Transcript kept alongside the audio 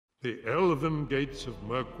The elven gates of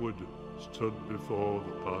Mirkwood stood before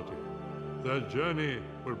the party. Their journey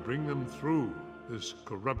will bring them through this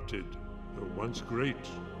corrupted, though once great,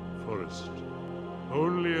 forest.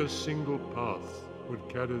 Only a single path would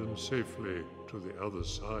carry them safely to the other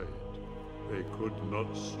side. They could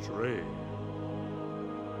not stray.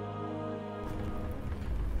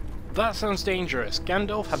 That sounds dangerous.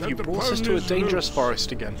 Gandalf, have you brought us to a dangerous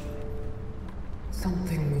forest again?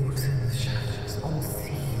 Something moves in the shadows, unseen.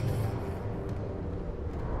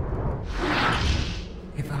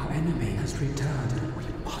 If our enemy has returned, we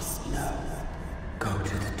must know. Go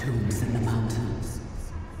to the tombs in the mountains.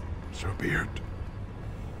 So be it.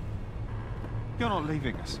 You're not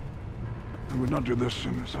leaving us. I would not do this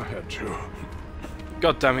soon as I had to.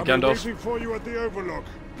 God damn it, I'm Gandalf. waiting for you at the Overlook,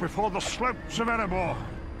 before the slopes of Erebor.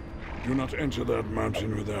 Do not enter that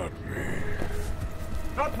mountain without me.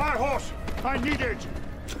 Not my horse! I need it!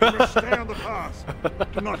 You must stay on the path.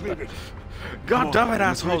 Do not leave it. God damn it,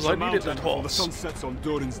 assholes, I needed that before the horse. sun sets on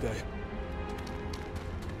Durin's Day.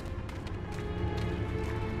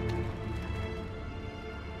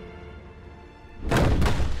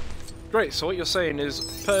 Great, so what you're saying is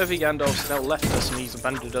Pervy Gandalf's now left us and he's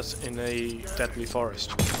abandoned us in a deadly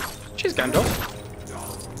forest. Cheers, Gandalf.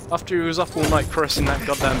 After he was up all night caressing that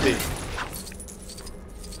goddamn bee.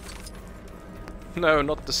 No,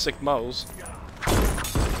 not the sick moles.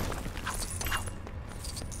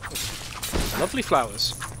 Lovely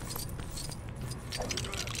flowers.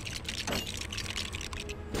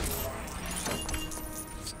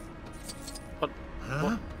 What?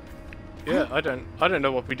 Huh? Yeah, I don't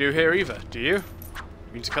know what we do here either. Do you?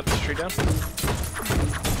 We need to cut this tree down.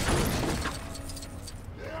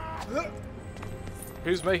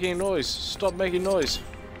 Who's making noise? Stop making noise.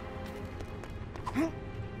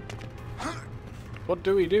 What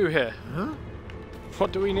do we do here? Huh?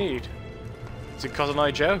 What do we need? Is it Cotton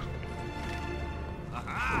Eye Joe?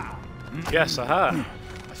 Aha! Yes, aha!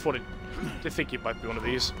 I did think it might be one of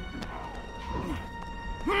these.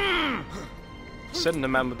 Send the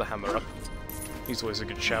man with the hammer up. He's always a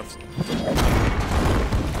good shout.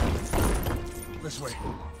 This way.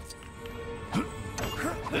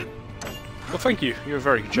 Well, thank you. You're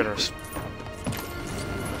very generous.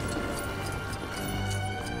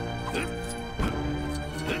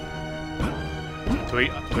 Do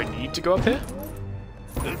I need to go up here?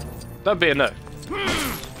 That'd be a no.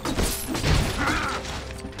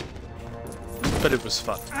 But it was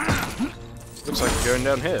fun. Looks like we're going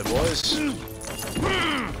down here, boys.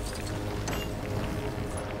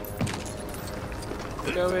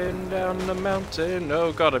 Going down the mountain.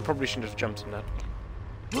 Oh god, I probably shouldn't have jumped in that.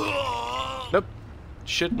 Nope.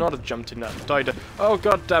 Should not have jumped in that. Died. Oh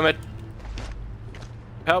god damn it.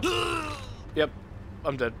 Help. Yep.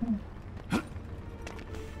 I'm dead.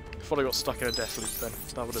 Thought I got stuck in a death loop then.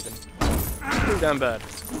 That would have been pretty damn bad.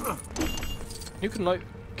 Who can light...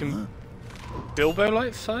 Can Bilbo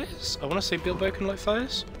light fires? I want to say Bilbo can light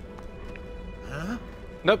fires. Huh?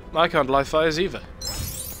 Nope, I can't light fires either.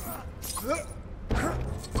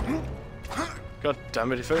 God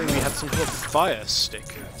damn it, if only we had some sort of fire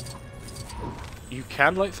stick. You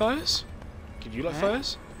can light fires? Can you light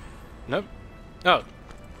fires? Nope. Oh,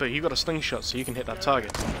 but you got a slingshot so you can hit that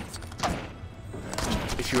target.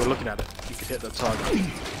 If you were looking at it, you could hit that target.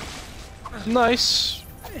 Nice!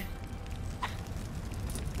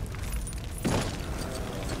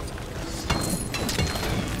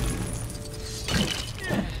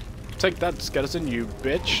 Take that, skeleton, you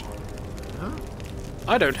bitch. Huh?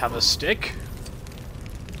 I don't have a stick.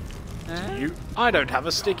 You? I don't have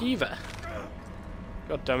a stick either.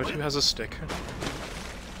 God damn it, who has a stick?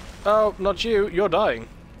 Oh, not you. You're dying.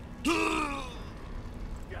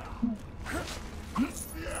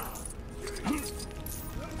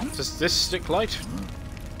 Does this stick light?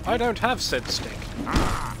 I don't have said stick.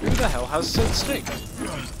 Who the hell has said stick?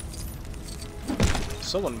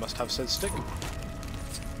 Someone must have said stick.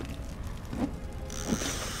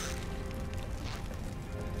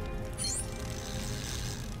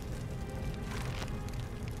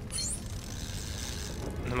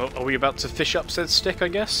 Are we about to fish up said stick, I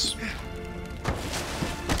guess?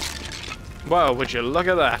 Wow, would you look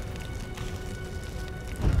at that?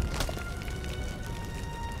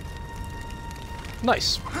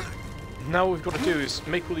 Nice. Now what we've got to do is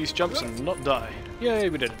make all these jumps and not die. Yay,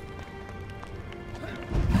 we did it.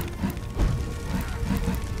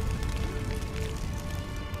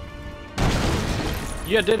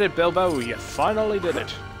 You did it, Bilbo. You finally did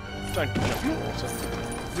it. Don't jump in the water.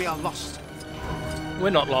 We are lost. We're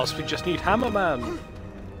not lost, we just need Hammer Man.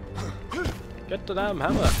 Get the damn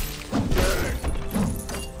hammer.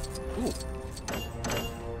 Ooh.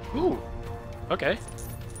 Ooh. Okay.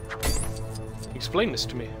 Explain this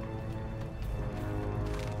to me.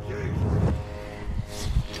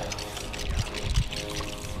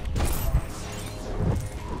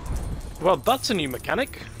 Well, that's a new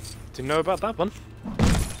mechanic. Didn't know about that one.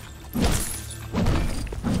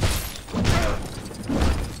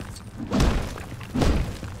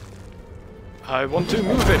 I want to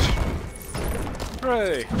move it!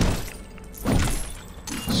 Hooray!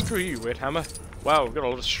 Screw you, weird hammer. Wow, we've got a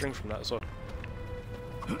lot of string from that as well.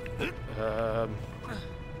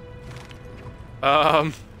 Oh.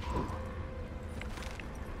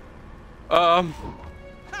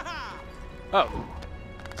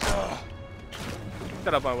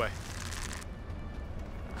 Get out of my way.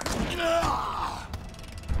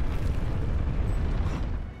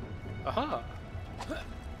 Aha!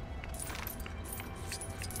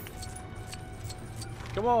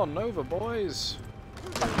 Come on, over, boys!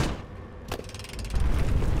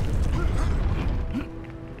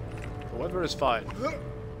 The weather is fine.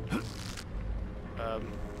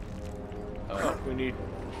 Oh, we need...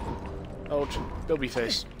 Oh, Bilby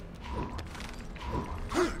face.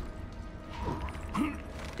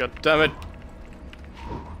 God damn it!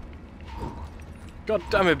 God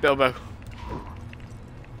damn it, Bilbo!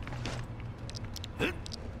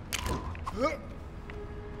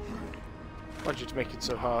 Why'd you make it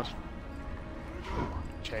so hard?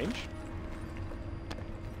 Change?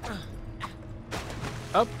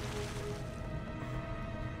 Up!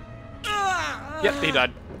 Yep, he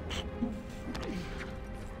died.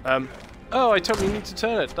 Oh, I totally need to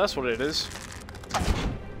turn it. That's what it is.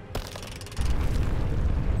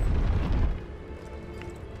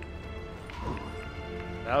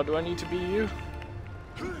 Now do I need to be you?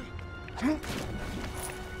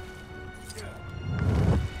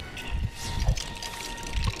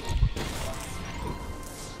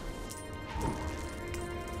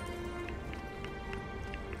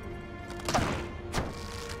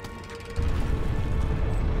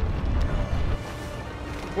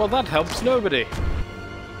 Well, that helps nobody.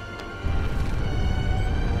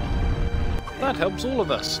 That helps all of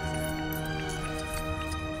us.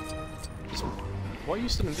 Why are you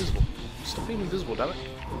still invisible? Stop being invisible, damn it.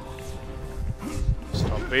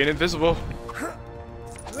 Stop being invisible.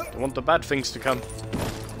 Don't want the bad things to come.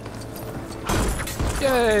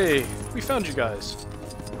 Yay! We found you guys.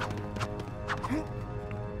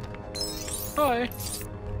 Hi.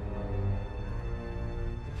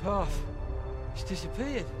 The path. It's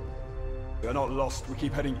disappeared. We're not lost. We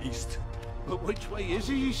keep heading east. But which way is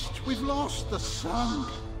east? We've lost the sun.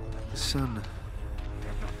 The sun.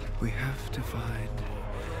 We have to find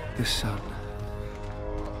the sun.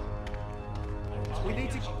 We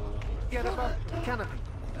need to get above the canopy.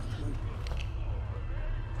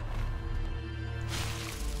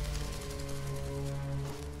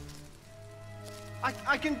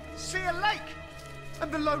 I can see a lake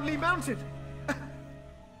and the lonely mountain.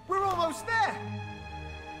 We're almost there.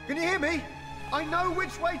 Can you hear me? I know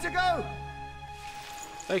which way to go.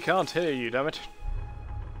 They can't hear you, damn it.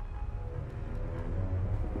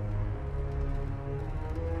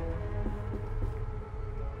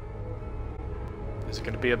 Is it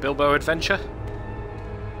going to be a Bilbo adventure?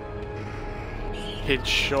 It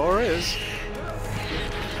sure is.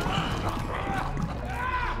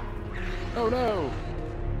 Oh no!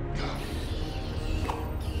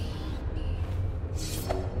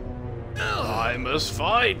 I must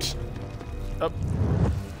fight! Up.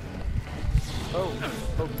 Oh,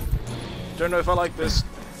 oh. Don't know if I like this.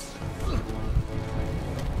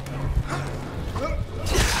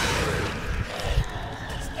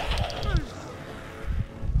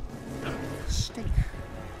 Stink.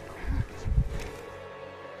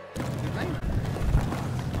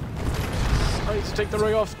 I need to take the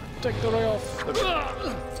ring off. Take the ring off.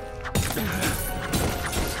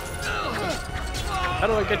 How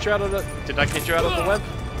do I get you out of the... Did I get you out of the web?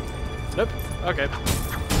 Nope. Okay.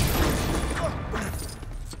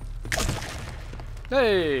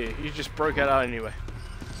 Hey! You just broke it out anyway.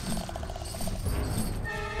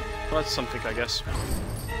 Well, that's something, I guess.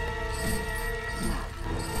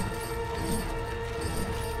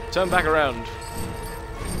 Turn back around.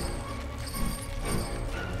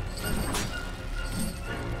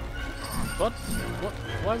 What? What?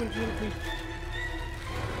 Why wouldn't you let me...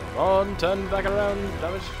 Come on, turn back around,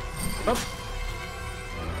 damn it. Up.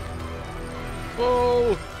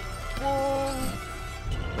 Whoa! Whoa!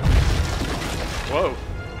 Whoa.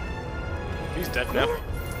 He's dead now.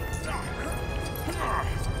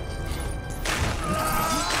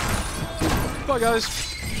 Bye, guys.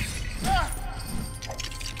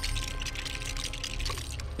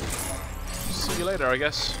 See you later, I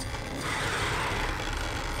guess.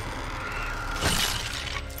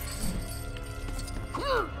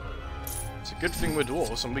 Good thing we're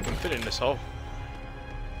dwarves and we can fit in this hole.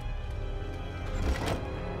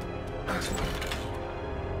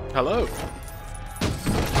 Hello.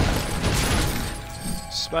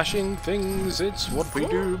 Smashing things, it's what we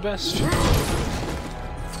do best.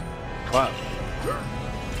 Wow.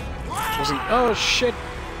 Wasn't. Oh shit!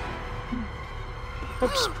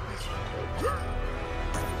 Oops.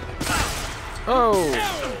 Oh!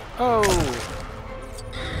 Oh!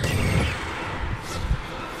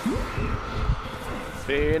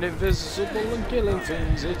 Being invisible and killing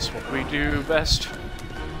things, it's what we do best.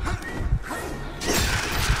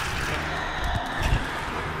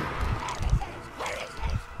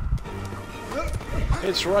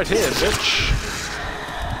 It's right here, bitch!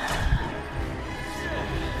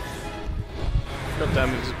 Goddamn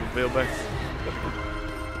invisible Bilbo.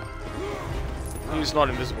 He's not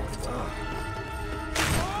invisible anymore.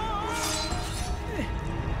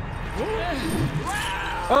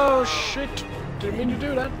 Oh shit! Didn't mean to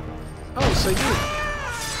do that. Oh, so you.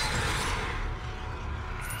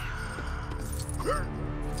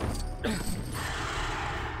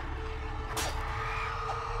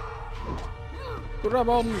 Grab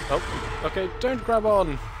on! Oh, okay, don't grab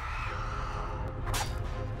on!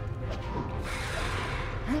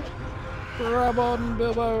 Grab on,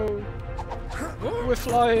 Bilbo! We're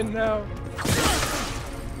flying now!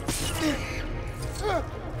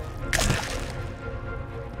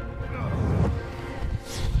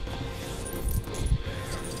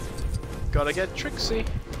 Gotta get tricksy!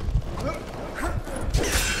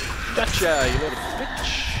 Gotcha, you little bitch!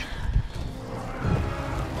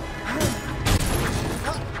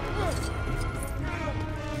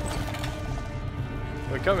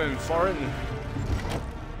 We're coming, Thorin.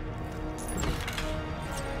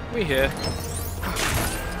 We here.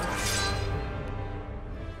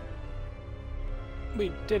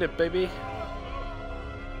 We did it, baby.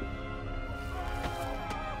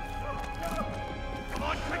 Come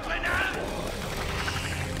on, quickly now!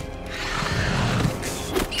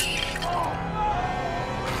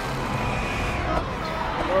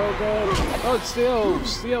 Oh god! Oh, it's the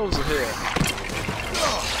elves! The elves are here.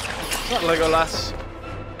 Not Legolas.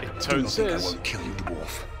 It totes I is. won't kill you,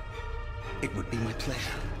 dwarf. It would be my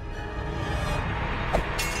pleasure.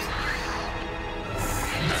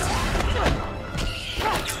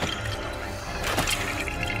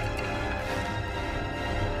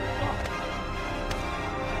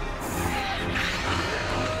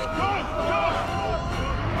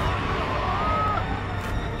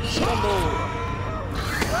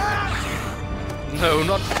 No,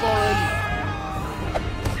 not Thorin!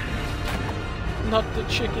 Not the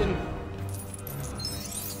chicken!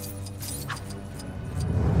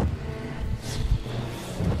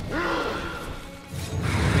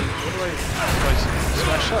 What do I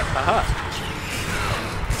smash that? Aha!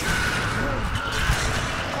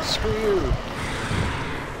 Screw you!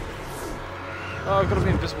 Oh, I've got to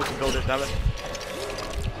be invisible to build it, damn it.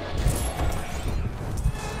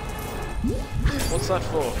 What's that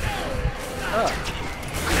for? Ah!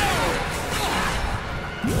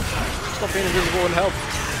 Stop being invisible and help!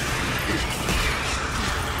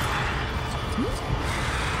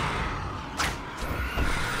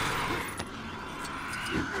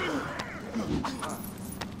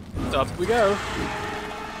 Up we go!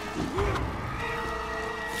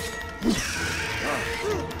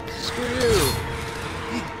 Screw you!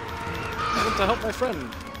 I want to help my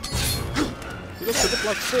friend! He looks a bit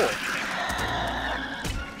like Thor.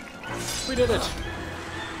 We did it!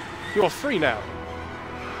 You're free now!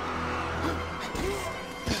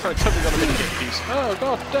 I totally got a minigame piece. Oh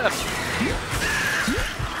god, death!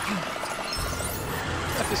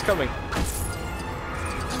 Death is coming.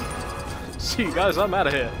 See you guys, I'm out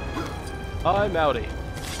of here. I'm outie.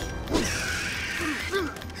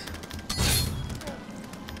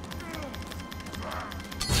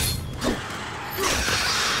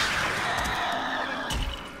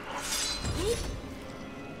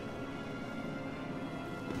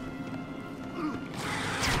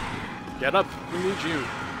 Get up, we need you.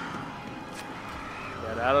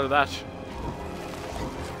 Get out of that.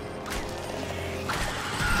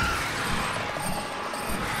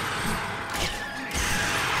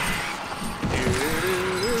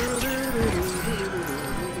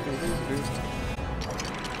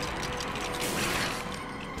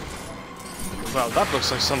 Well, that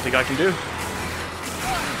looks like something I can do.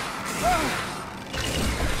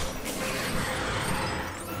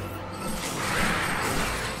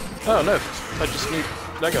 Oh no, I just need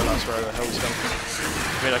Legolas where the hell he's gone.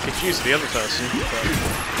 I mean, I could use the other person,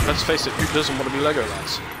 but let's face it, who doesn't want to be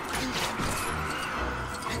Legolas?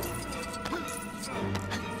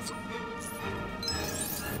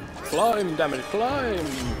 Climb, damn it, climb!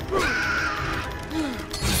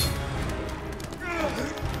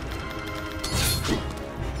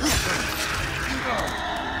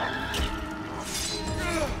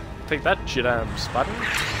 Take that, Jidam spider.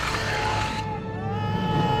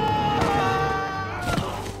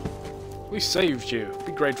 We saved you.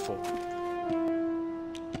 Be grateful.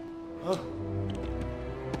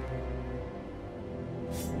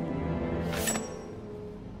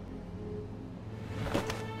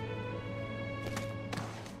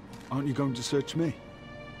 Aren't you going to search me?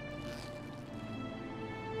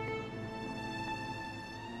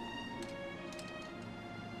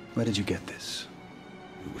 Where did you get this?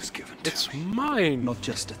 It was given to It's me. mine! Not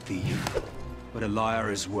just a thief, but a liar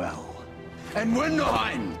as well. And we're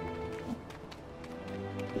nine!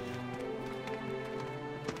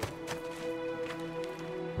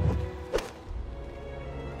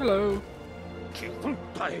 Hello.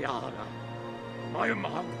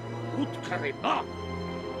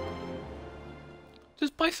 Does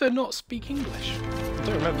Bytha not speak English? I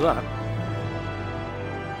don't remember that.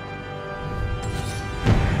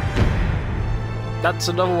 That's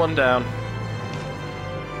another one down.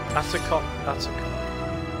 That's a cop. That's a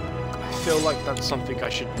cop. I feel like that's something I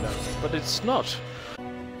should know, but it's not.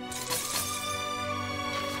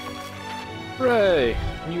 Hooray!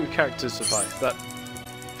 New characters survive. That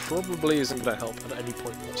probably isn't going to help at any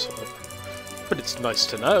point whatsoever. But it's nice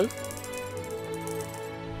to know.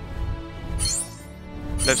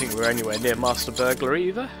 Don't think we're anywhere near Master Burglar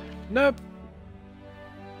either. Nope.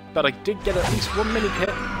 But I did get at least one mini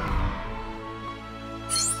kit.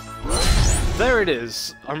 There it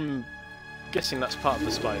is. I'm guessing that's part of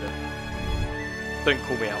the spider. Don't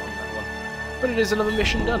call me out on that one. But it is another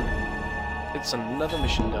mission done. It's another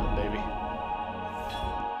mission done, baby.